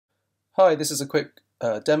Hi, this is a quick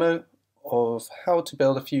demo of how to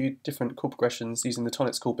build a few different chord progressions using the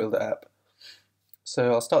Tonnetz Chord Builder app.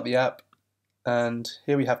 So I'll start the app, and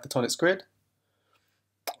here we have the Tonnetz grid.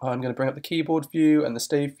 I'm going to bring up the keyboard view and the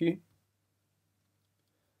stave view.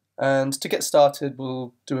 And to get started,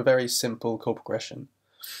 we'll do a very simple chord progression.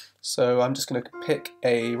 So I'm just going to pick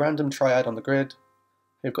a random triad on the grid.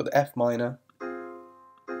 Here we've got the F minor.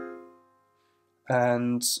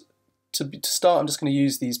 And to start, I'm just going to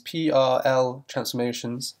use these PRL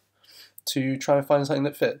transformations to try and find something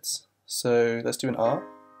that fits. So let's do an R.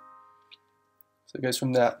 So it goes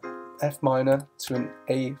from that F minor to an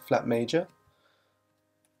A flat major.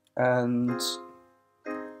 And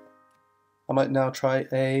I might now try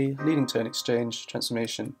a leading tone exchange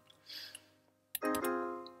transformation. And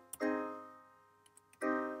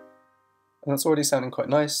that's already sounding quite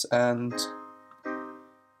nice, and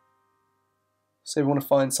so we want to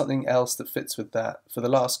find something else that fits with that for the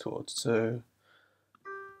last chord. So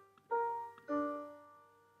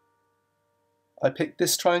I picked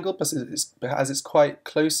this triangle because it's quite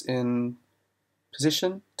close in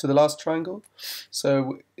position to the last triangle,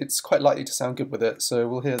 so it's quite likely to sound good with it, so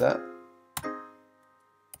we'll hear that.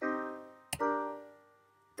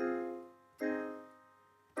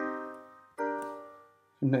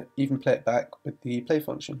 And even play it back with the play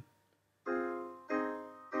function.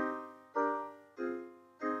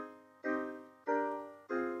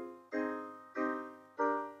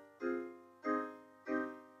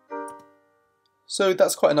 So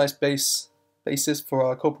that's quite a nice basis for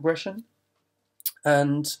our chord progression.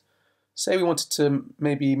 And say we wanted to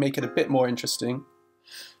maybe make it a bit more interesting,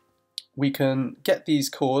 we can get these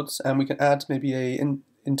chords and we can add maybe an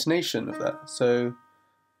intonation of that. So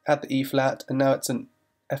add the E flat, and now it's an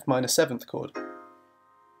F minor 7th chord.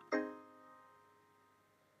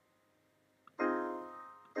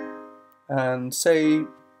 And say,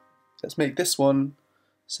 let's make this one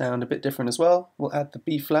sound a bit different as well. We'll add the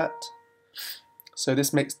B flat. So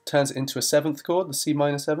this turns it into a 7th chord, the C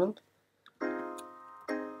minor 7th.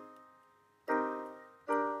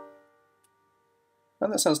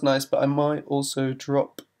 And that sounds nice, but I might also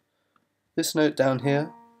drop this note down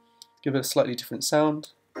here, give it a slightly different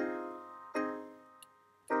sound.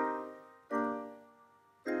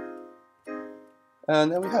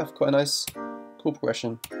 And there we have quite a nice chord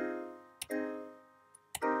progression.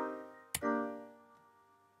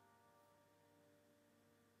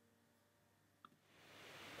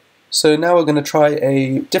 So now we're going to try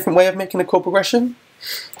a different way of making a chord progression.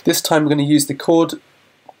 This time we're going to use the chord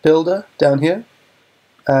builder down here.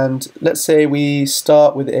 And let's say we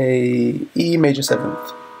start with a E major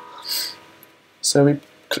 7th. So we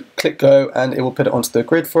click go, and it will put it onto the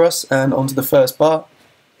grid for us and onto the first bar.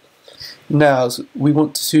 Now we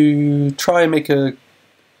want to try and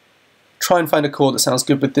find a chord that sounds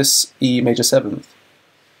good with this E major 7th.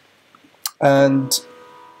 And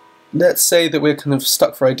let's say that we're kind of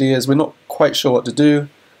stuck for ideas, we're not quite sure what to do.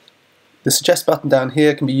 The suggest button down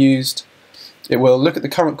here can be used. It will look at the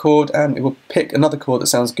current chord and it will pick another chord that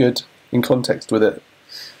sounds good in context with it.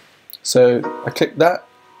 So I click that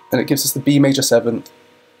and it gives us the B major 7th,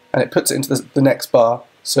 and it puts it into the next bar.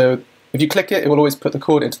 So if you click it, it will always put the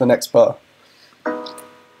chord into the next bar.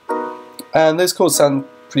 And those chords sound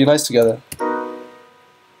pretty nice together.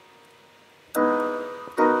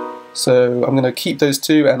 So I'm going to keep those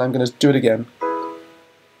two and I'm going to do it again.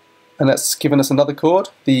 And that's given us another chord,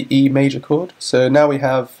 the E major chord. So now we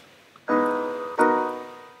have, and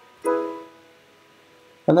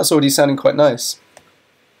that's already sounding quite nice.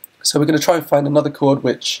 So we're going to try and find another chord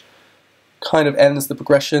which kind of ends the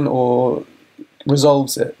progression or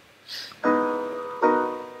resolves it.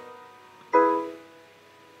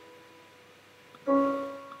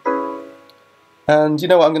 And you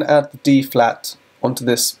know what, I'm going to add the D flat onto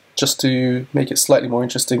this just to make it slightly more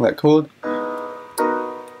interesting, that chord.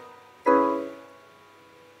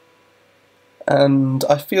 And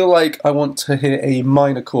I feel like I want to hear a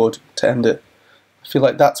minor chord to end it. I feel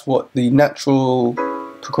like that's what the natural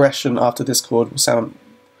progression after this chord will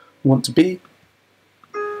want to be.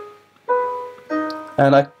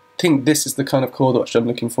 And I think this is the kind of chord which I'm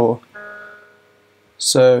looking for.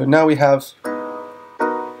 So now we have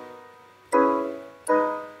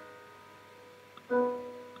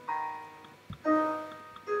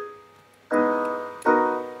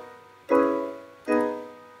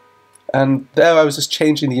and there I was just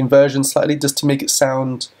changing the inversion slightly just to make it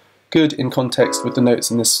sound good in context with the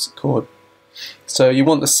notes in this chord. So you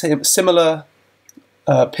want the similar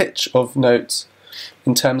pitch of notes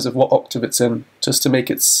in terms of what octave it's in, just to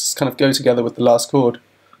make it kind of go together with the last chord.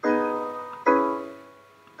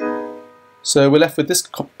 So we're left with this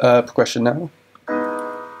progression now.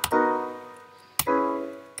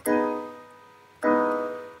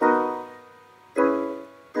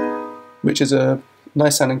 which is a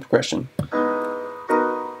nice sounding progression.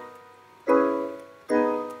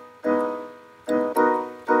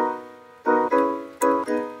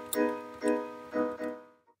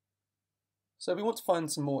 So we want to find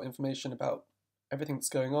some more information about everything that's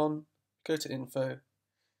going on. Go to Info,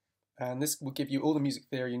 and this will give you all the music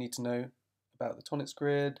theory you need to know about the Tonnetz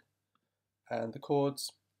grid and the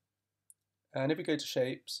chords. And if we go to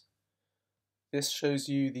Shapes, this shows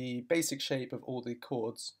you the basic shape of all the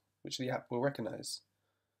chords which the app will recognize.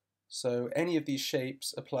 So any of these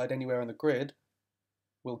shapes applied anywhere on the grid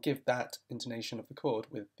will give that intonation of the chord,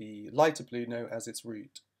 with the lighter blue note as its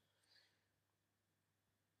root.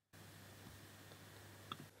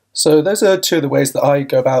 So those are two of the ways that I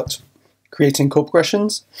go about creating chord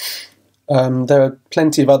progressions. There are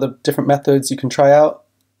plenty of other different methods you can try out.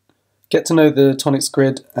 Get to know the Tonnetz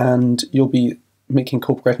grid and you'll be making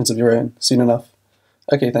chord progressions of your own soon enough.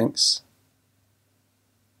 Okay, thanks.